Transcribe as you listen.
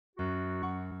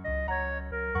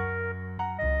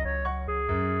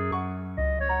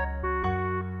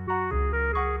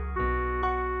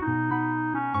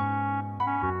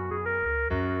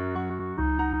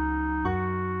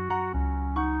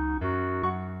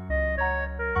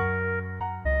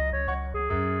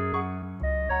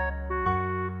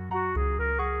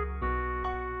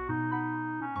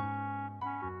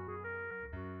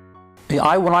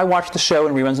When I watched the show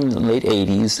in reruns in the late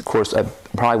 80s, of course, I'm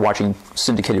probably watching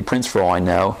syndicated prints for all I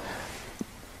know.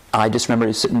 I just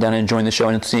remember sitting down and enjoying the show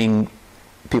and seeing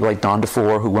people like Don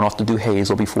DeFore, who went off to do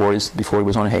Hazel before he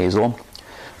was on Hazel,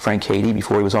 Frank Cady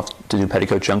before he was off to do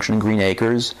Petticoat Junction and Green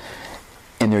Acres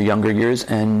in their younger years.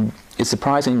 And it's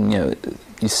surprising, you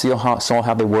saw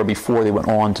how they were before they went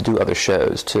on to do other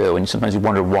shows too. And sometimes you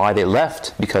wonder why they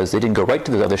left, because they didn't go right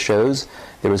to those other shows.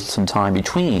 There was some time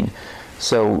between.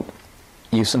 So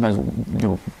you sometimes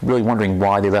really wondering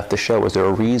why they left the show. Was there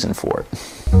a reason for it?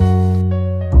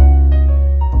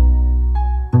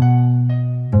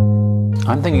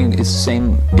 I'm thinking it's the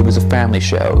same. It was a family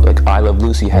show. Like I Love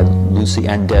Lucy had Lucy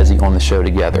and Desi on the show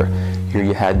together. Here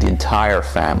you had the entire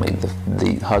family,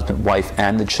 the husband, wife,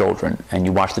 and the children, and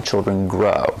you watched the children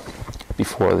grow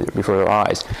before their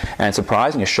eyes. And it's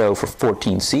surprising, a show for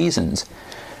 14 seasons.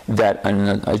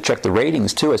 And I checked the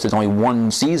ratings too. It says only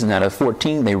one season out of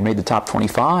 14 they made the top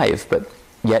 25, but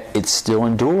yet it still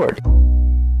endured.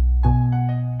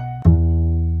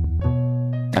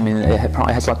 I mean, it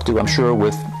probably has a lot to do, I'm sure,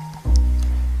 with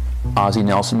Ozzie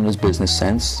Nelson and his business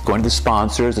sense. Going to the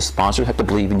sponsors have to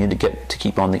believe in you to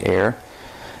keep on the air.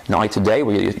 Not like today,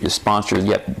 where your sponsors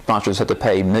have to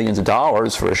pay millions of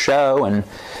dollars for a show, and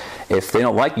if they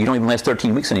don't like you, you don't even last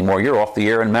 13 weeks anymore. You're off the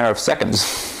air in a matter of seconds.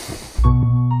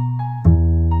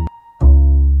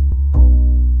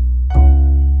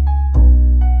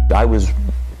 I was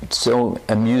so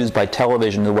amused by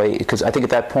television the way, because I think at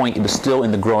that point it was still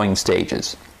in the growing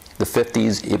stages. The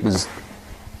 50s, it was,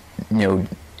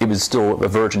 it was still a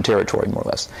virgin territory, more or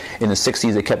less. In the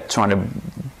 60s, they kept trying to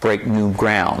break new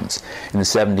grounds. In the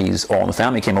 70s, All in the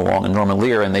Family came along and Norman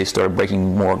Lear, and they started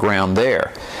breaking more ground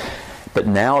there. But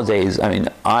nowadays, I mean,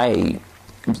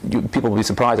 people will be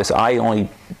surprised. I say I only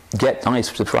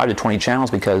subscribe to 20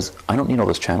 channels because I don't need all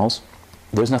those channels.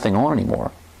 There's nothing on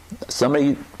anymore.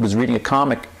 Somebody was reading a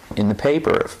comic in the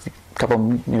paper a couple,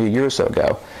 maybe a year or so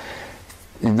ago.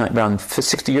 Around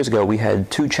 60 years ago, we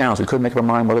had 2 channels. We couldn't make up our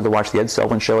mind whether to watch the Ed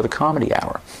Sullivan Show or the Comedy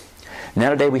Hour. Now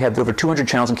today we have over 200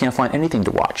 channels and can't find anything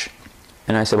to watch.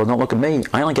 And I said, well, don't look at me.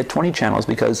 I only get 20 channels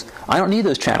because I don't need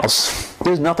those channels.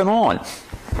 There's nothing on.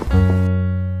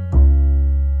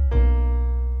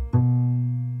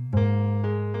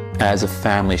 As a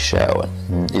family show,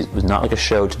 it was not like a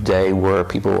show today where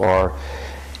people are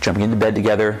jumping into bed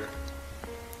together,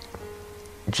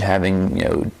 getting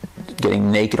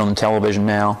naked on television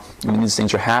now. I mean, these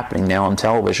things are happening now on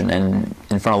television and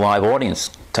in front of live audience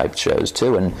type shows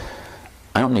too, and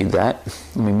I don't need that.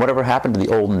 I mean, whatever happened to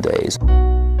the olden days?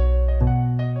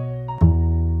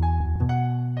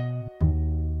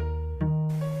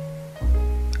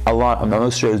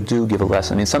 Most shows do give a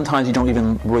lesson. I mean, sometimes you don't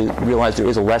even really realize there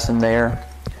is a lesson there,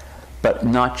 but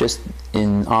not just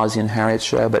in Ozzie and Harriet's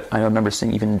show, but I remember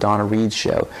seeing even Donna Reed's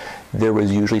show, there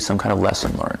was usually some kind of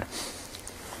lesson learned.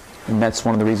 And that's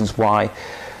one of the reasons why,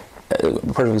 a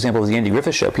perfect example was the Andy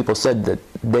Griffith Show. People said that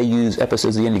they use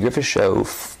episodes of the Andy Griffith Show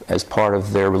as part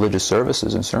of their religious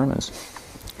services and sermons.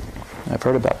 I've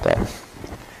heard about that.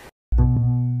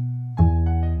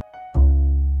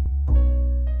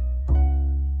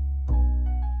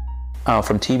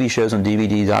 From TV shows on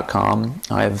DVD.com,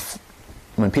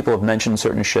 when people have mentioned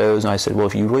certain shows, and I said, well,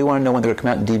 if you really want to know when they're going to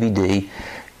come out in DVD,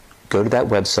 go to that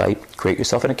website, create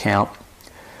yourself an account.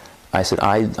 I said,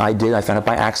 I found it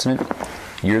by accident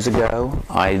years ago.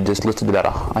 I just listed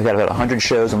I got about 100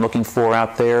 shows I'm looking for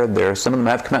out there. Some of them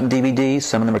have come out in DVD,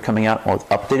 some of them are coming out on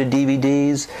updated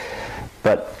DVDs,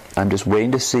 but I'm just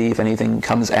waiting to see if anything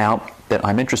comes out that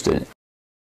I'm interested in.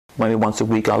 Maybe once a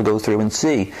week I'll go through and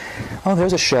see, oh,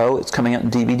 there's a show, it's coming out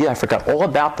in DVD. I forgot all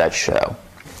about that show.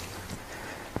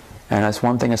 And that's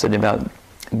one thing I said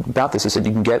about this. I said,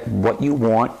 you can get what you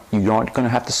want. You aren't going to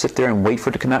have to sit there and wait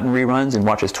for it to come out in reruns and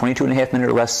watch this 22.5-minute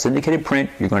or less syndicated print.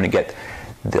 You're going to get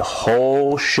the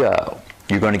whole show.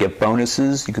 You're going to get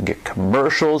bonuses. You can get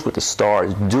commercials with the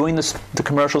stars doing the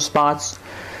commercial spots.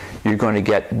 You're going to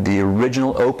get the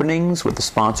original openings with the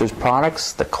sponsors'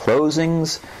 products, the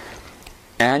closings.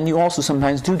 And you also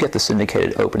sometimes do get the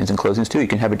syndicated openings and closings too. You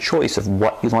can have a choice of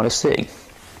what you want to see.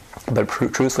 But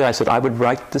truthfully, I said I would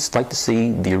like to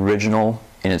see the original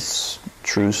in its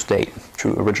true state,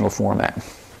 true original format.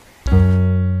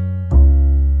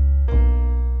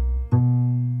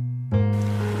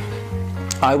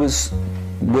 I was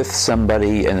with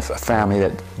somebody in a family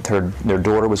that their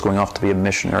daughter was going off to be a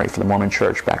missionary for the Mormon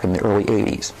Church back in the early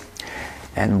 80s.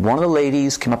 And one of the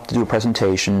ladies came up to do a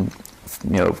presentation,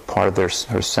 part of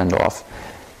her send-off,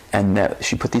 and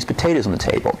she put these potatoes on the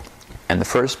table. And the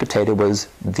first potato was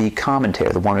the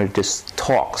commentator, the one who just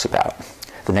talks about.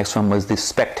 The next one was the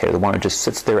spectator, the one who just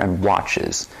sits there and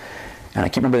watches. And I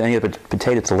can't remember any of the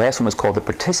potatoes. The last one was called the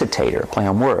particitator, play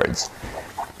on words.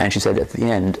 And she said at the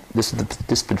end, this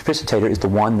particitator is the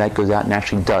one that goes out and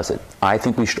actually does it. I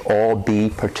think we should all be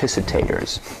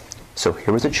participators. So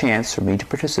here was a chance for me to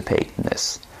participate in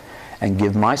this and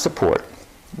give my support,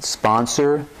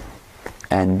 sponsor,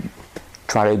 and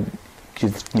try to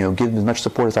give as much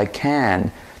support as I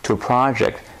can to a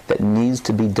project that needs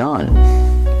to be done.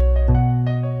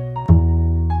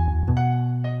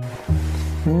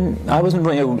 I wasn't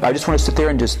really, I just want to sit there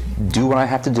and just do what I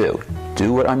have to do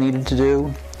what I needed to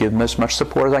do, give as much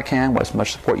support as I can, as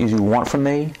much support as you want from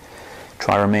me,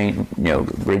 try to remain,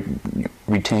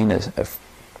 retain a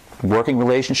working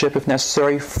relationship if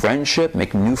necessary, friendship,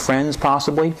 make new friends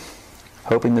possibly,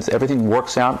 hoping that everything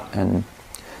works out, and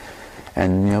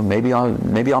maybe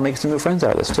I'll make some new friends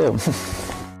out of this too.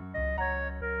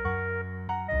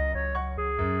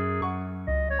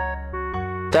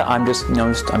 I'm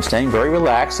staying very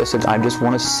relaxed. I said I just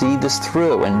want to see this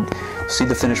through and see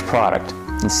the finished product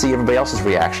and see everybody else's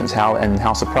reactions,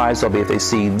 how surprised they'll be if they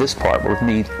see this part with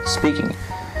me speaking.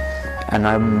 And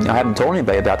I haven't told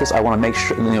anybody about this. I want to make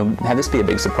sure, have this be a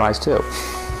big surprise too.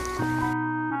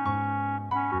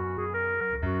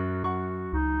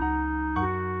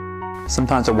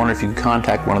 Sometimes I wonder if you could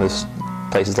contact one of those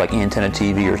places like Antenna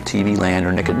TV or TV Land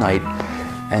or Nick at Night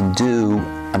and do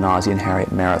an Ozzie and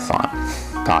Harriet marathon,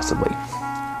 possibly,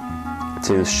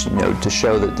 to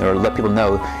show that, or let people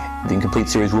know the incomplete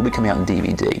series will be coming out in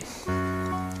DVD,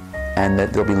 and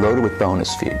that they'll be loaded with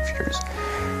bonus features.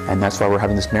 And that's why we're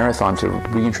having this marathon, to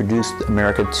reintroduce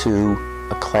America to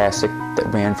a classic that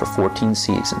ran for 14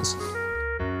 seasons.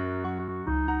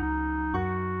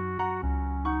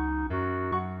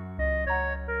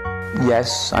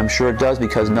 Yes, I'm sure it does,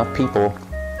 because enough people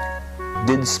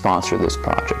did sponsor this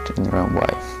project in their own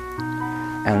way.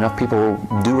 And enough people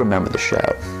do remember the show.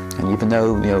 And even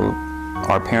though,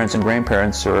 our parents and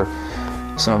grandparents, or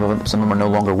some of them are no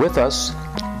longer with us,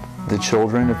 the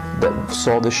children that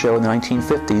saw the show in the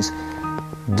 1950s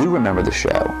do remember the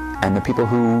show. And the people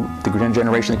the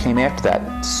generation that came after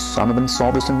that, some of them saw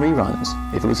this in reruns,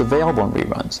 if it was available in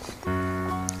reruns.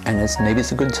 And maybe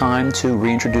it's a good time to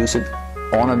reintroduce it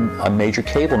on a major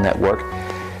cable network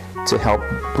to help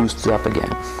boost it up again.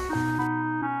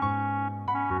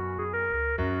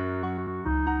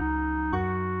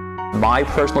 My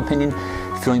personal opinion,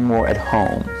 feeling more at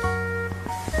home.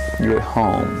 You're at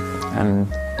home. And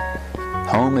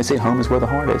home, they say home is where the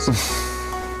heart is.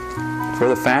 It's where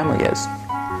the family is.